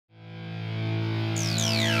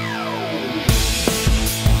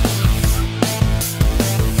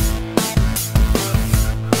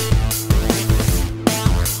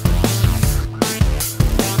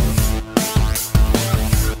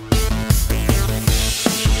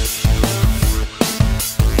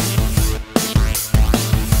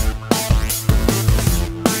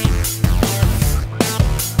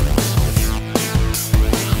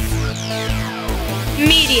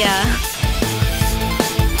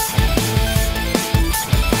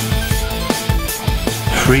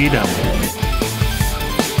freedom.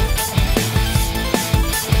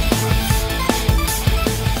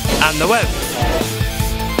 And the web.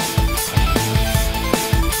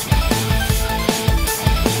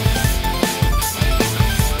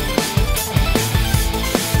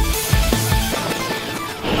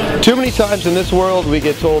 Too many times in this world we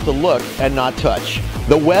get told to look and not touch.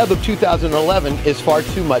 The web of 2011 is far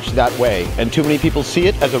too much that way, and too many people see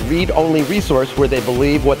it as a read-only resource where they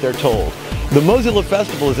believe what they're told. The Mozilla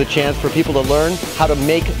Festival is a chance for people to learn how to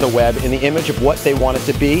make the web in the image of what they want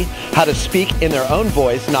it to be, how to speak in their own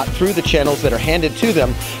voice, not through the channels that are handed to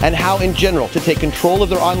them, and how in general to take control of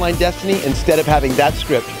their online destiny instead of having that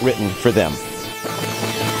script written for them.